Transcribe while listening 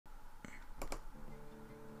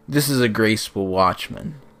This is a graceful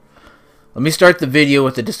watchman. Let me start the video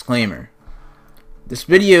with a disclaimer. This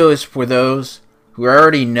video is for those who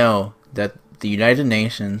already know that the United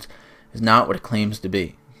Nations is not what it claims to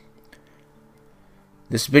be.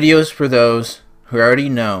 This video is for those who already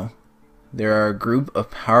know there are a group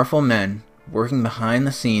of powerful men working behind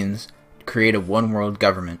the scenes to create a one-world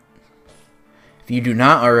government. If you do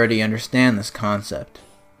not already understand this concept,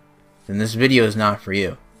 then this video is not for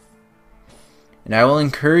you. And I will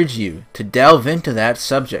encourage you to delve into that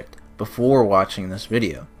subject before watching this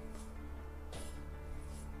video.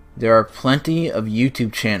 There are plenty of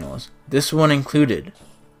YouTube channels, this one included,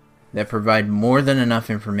 that provide more than enough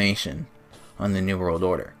information on the New World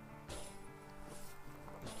Order.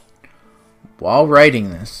 While writing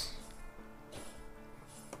this,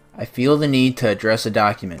 I feel the need to address a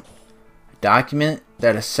document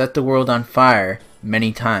that has set the world on fire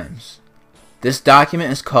many times. This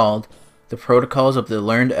document is called The Protocols of the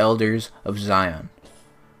Learned Elders of Zion.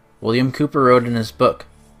 William Cooper wrote in his book,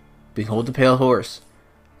 Behold the Pale Horse,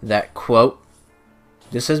 that, quote,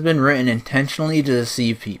 "This has been written intentionally to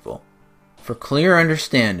deceive people. For clear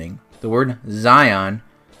understanding, the word Zion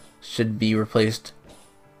should be replaced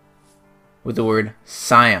with the word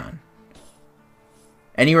Sion.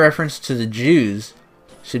 Any reference to the Jews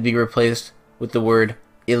should be replaced with the word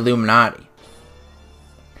Illuminati.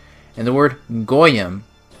 And the word Goyim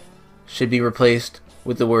should be replaced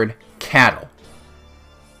with the word cattle."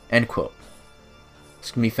 End quote.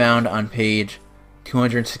 This can be found on page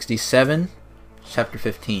 267, chapter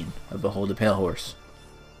 15 of Behold the Pale Horse.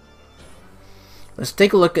 Let's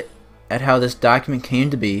take a look at how this document came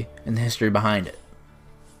to be and the history behind it.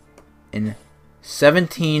 In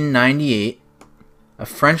 1798, a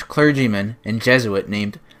French clergyman and Jesuit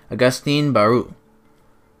named Augustin Barrault,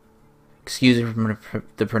 excuse me for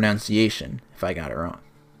the pronunciation if I got it wrong,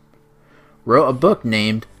 wrote a book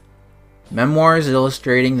named Memoirs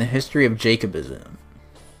Illustrating the History of Jacobitism.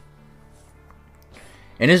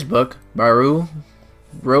 In his book, Barrault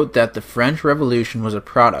wrote that the French Revolution was a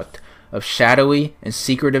product of shadowy and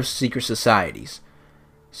secret societies,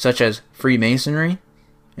 such as Freemasonry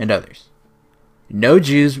and others. No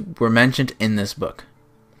Jews were mentioned in this book.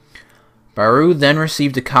 Barrault then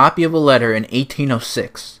received a copy of a letter in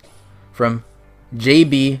 1806 from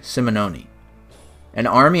J.B. Simononi, an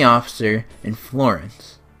army officer in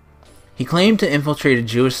Florence. He claimed to infiltrate a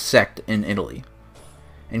Jewish sect in Italy,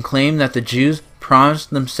 and claimed that the Jews promised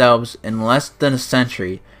themselves in less than a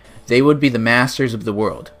century they would be the masters of the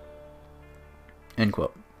world. End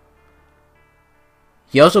quote.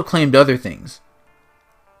 He also claimed other things,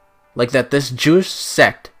 like that this Jewish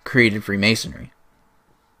sect created Freemasonry.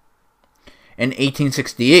 In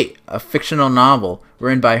 1868, a fictional novel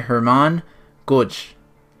written by Hermann Gotsch,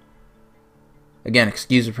 again,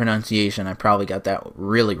 excuse the pronunciation, I probably got that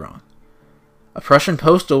really wrong, a Prussian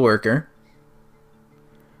postal worker,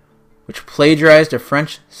 which plagiarized a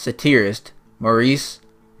French satirist Maurice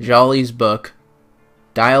Joly's book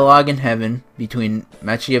Dialogue in Heaven between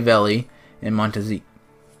Machiavelli and Montesquieu.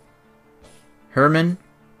 Hermann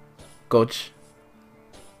Gotsch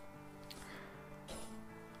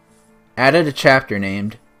added a chapter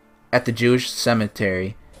named At the Jewish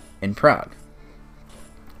Cemetery in Prague.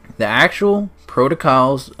 The actual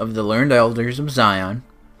Protocols of the Learned Elders of Zion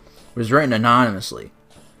was written anonymously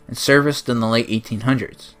and surfaced in the late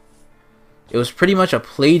 1800s. It was pretty much a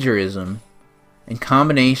plagiarism and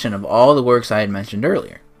combination of all the works I had mentioned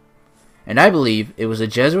earlier, and I believe it was a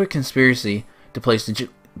Jesuit conspiracy to place the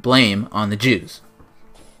blame on the Jews.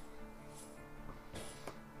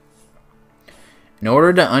 In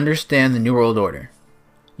order to understand the New World Order,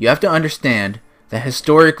 you have to understand that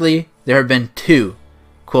historically there have been two,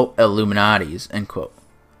 quote, Illuminatis, end quote.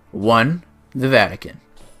 One, the Vatican,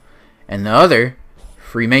 and the other,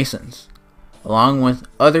 Freemasons, along with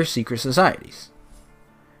other secret societies.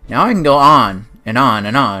 Now I can go on and on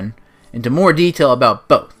and on into more detail about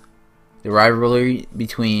both, the rivalry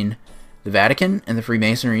between the Vatican and the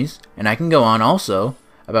Freemasonries, and I can go on also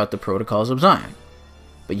about the Protocols of Zion.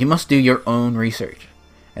 But you must do your own research,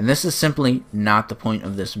 and this is simply not the point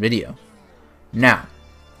of this video. Now,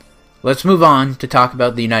 let's move on to talk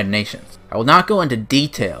about the United Nations. I will not go into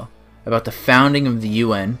detail about the founding of the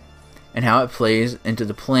UN and how it plays into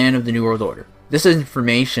the plan of the New World Order. This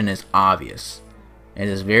information is obvious, and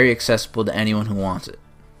is very accessible to anyone who wants it.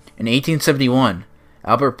 In 1871,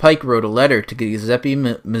 Albert Pike wrote a letter to Giuseppe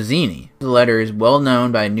Mazzini. The letter is well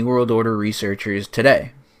known by New World Order researchers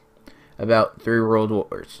today about 3 world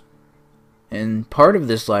wars. In part of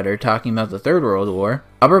this letter, talking about the Third World War,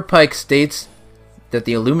 Albert Pike states that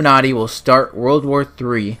the Illuminati will start World War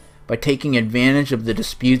III by taking advantage of the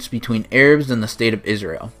disputes between Arabs and the State of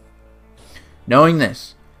Israel. Knowing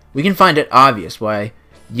this, we can find it obvious why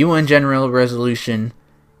UN General Resolution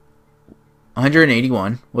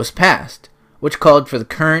 181 was passed, which called for the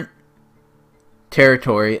current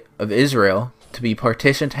territory of Israel to be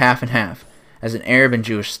partitioned half and half as an Arab and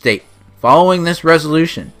Jewish state. Following this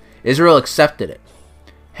resolution, Israel accepted it,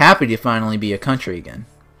 happy to finally be a country again.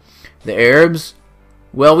 The Arabs,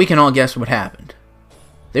 well, we can all guess what happened.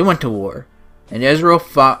 They went to war, and Israel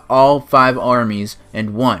fought all 5 armies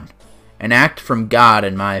and won. An act from God,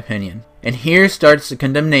 in my opinion. And here starts the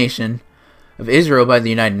condemnation of Israel by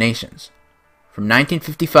the United Nations. From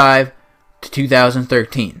 1955 to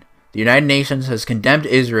 2013, the United Nations has condemned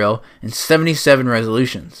Israel in 77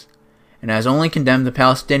 resolutions, and has only condemned the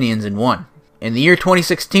Palestinians in 1. In the year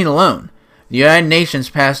 2016 alone, the United Nations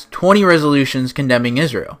passed 20 resolutions condemning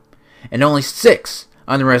Israel, and only 6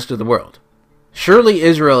 on the rest of the world. Surely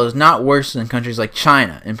Israel is not worse than countries like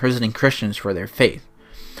China imprisoning Christians for their faith,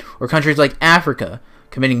 or countries like Africa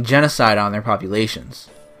committing genocide on their populations.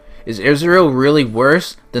 Is Israel really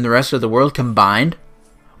worse than the rest of the world combined?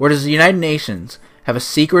 Or does the United Nations have a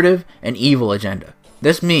secretive and evil agenda?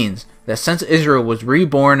 This means that since Israel was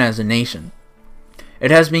reborn as a nation,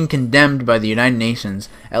 it has been condemned by the United Nations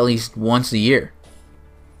at least once a year.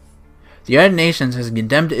 The United Nations has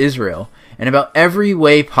condemned Israel in about every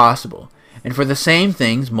way possible, and for the same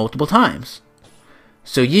things multiple times.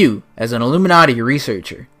 So you, as an Illuminati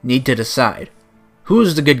researcher, need to decide, who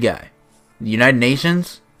is the good guy? The United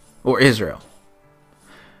Nations or Israel?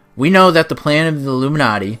 We know that the plan of the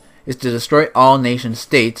Illuminati is to destroy all nation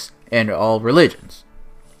states and all religions.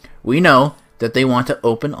 We know that they want to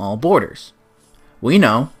open all borders. We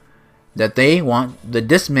know that they want the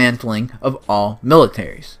dismantling of all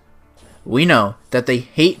militaries. We know that they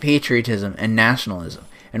hate patriotism and nationalism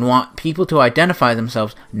and want people to identify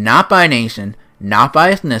themselves not by nation, not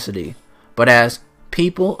by ethnicity, but as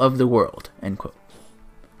people of the world, end quote.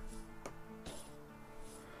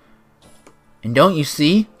 And don't you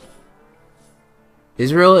see?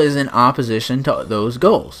 Israel is in opposition to those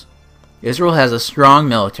goals. Israel has a strong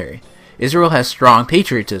military. Israel has strong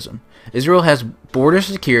patriotism. Israel has border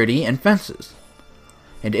security and fences.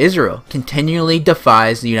 And Israel continually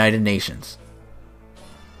defies the United Nations.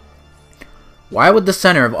 Why would the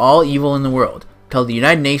center of all evil in the world tell the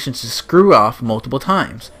United Nations to screw off multiple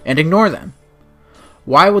times and ignore them?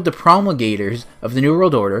 Why would the promulgators of the New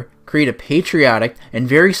World Order create a patriotic and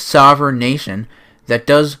very sovereign nation that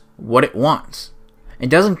does what it wants and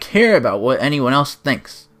doesn't care about what anyone else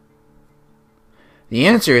thinks? The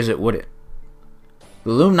answer is it wouldn't.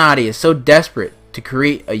 The Illuminati is so desperate to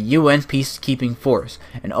create a UN peacekeeping force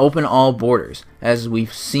and open all borders, as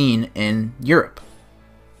we've seen in Europe.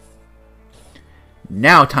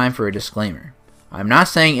 Now, time for a disclaimer. I'm not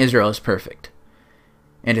saying Israel is perfect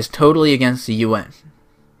and is totally against the UN.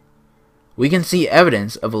 We can see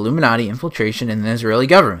evidence of Illuminati infiltration in the Israeli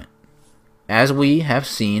government, as we have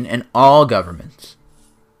seen in all governments.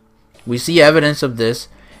 We see evidence of this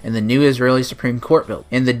in the new Israeli Supreme Court building,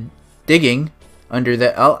 in the digging under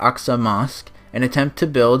the Al-Aqsa Mosque, an attempt to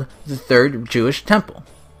build the third Jewish temple.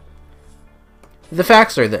 The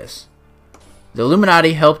facts are this. The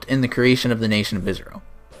Illuminati helped in the creation of the nation of Israel.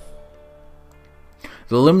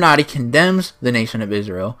 The Illuminati condemns the nation of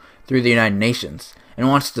Israel through the United Nations and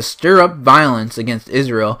wants to stir up violence against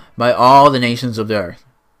Israel by all the nations of the earth.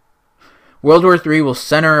 World War III will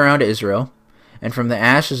center around Israel, and from the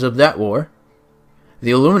ashes of that war,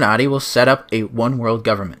 the Illuminati will set up a one-world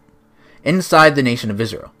government inside the nation of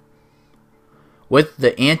Israel, with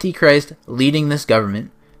the Antichrist leading this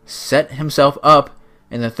government, set himself up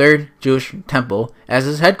in the third Jewish temple as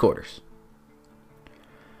his headquarters.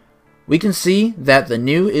 We can see that the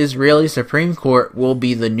new Israeli Supreme Court will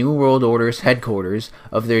be the New World Order's headquarters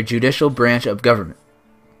of their judicial branch of government.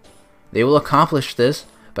 They will accomplish this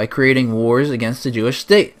by creating wars against the Jewish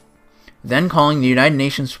state, then calling the United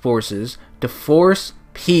Nations forces to force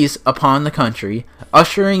peace upon the country,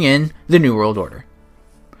 ushering in the New World Order.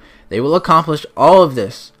 They will accomplish all of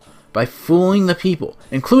this by fooling the people,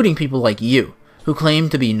 including people like you, who claim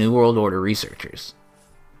to be New World Order researchers.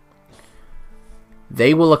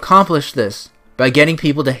 They will accomplish this by getting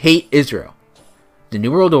people to hate Israel. The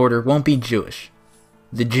New World Order won't be Jewish.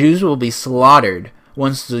 The Jews will be slaughtered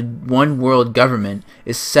once the one world government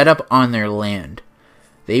is set up on their land.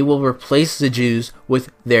 They will replace the Jews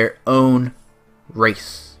with their own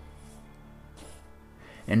race.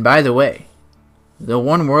 And by the way, the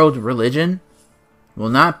one world religion will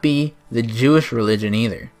not be the Jewish religion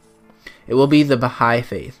either. It will be the Baha'i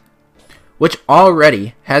faith, which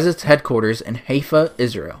already has its headquarters in Haifa,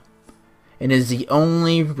 Israel, and is the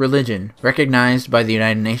only religion recognized by the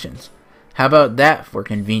United Nations. How about that for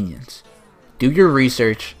convenience? Do your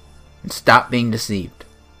research and stop being deceived.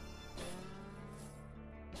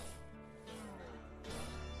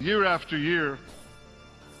 Year after year,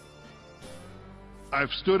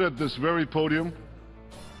 I've stood at this very podium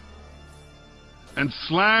and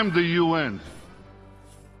slammed the UN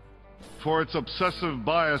for its obsessive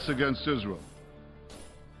bias against Israel.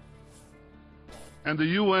 And the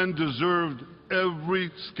UN deserved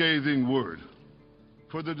every scathing word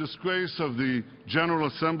for the disgrace of the General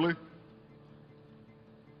Assembly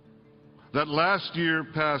that last year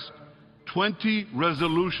passed 20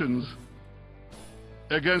 resolutions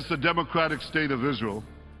against the democratic state of Israel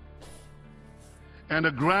and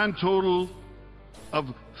a grand total of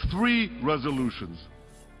 3 resolutions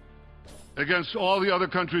against all the other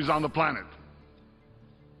countries on the planet.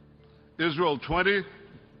 Israel 20,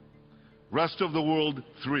 rest of the world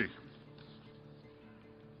 3.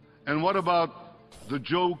 And what about the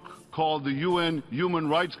joke called the UN Human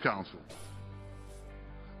Rights Council,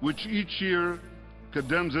 which each year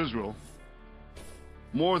condemns Israel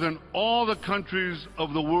more than all the countries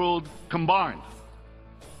of the world combined,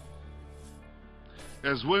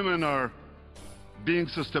 as women are being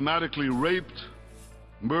systematically raped,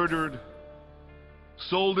 murdered,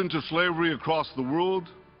 sold into slavery across the world?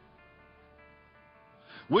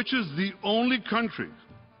 Which is the only country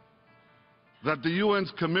that the UN's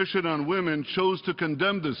Commission on Women chose to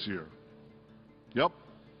condemn this year? Yep,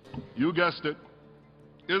 you guessed it,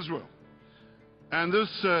 Israel. And this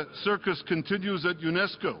circus continues at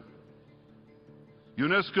UNESCO.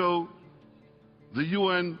 UNESCO, the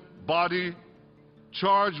UN body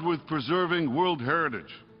charged with preserving world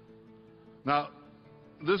heritage. Now,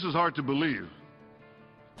 this is hard to believe,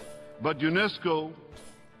 but UNESCO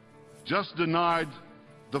just denied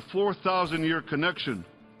the 4,000-year connection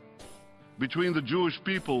between the Jewish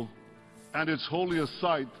people and its holiest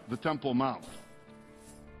site, the Temple Mount.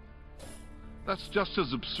 That's just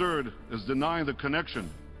as absurd as denying the connection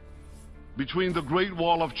between the Great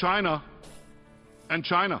Wall of China and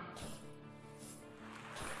China.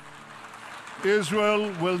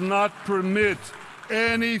 Israel will not permit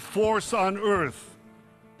any force on earth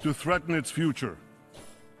to threaten its future.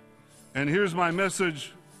 And here's my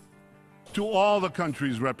message to all the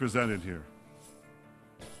countries represented here.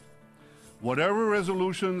 Whatever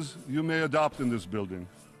resolutions you may adopt in this building,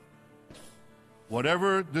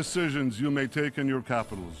 whatever decisions you may take in your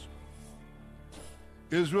capitals,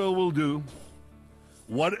 Israel will do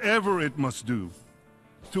whatever it must do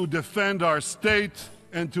to defend our state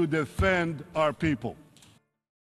and to defend our people.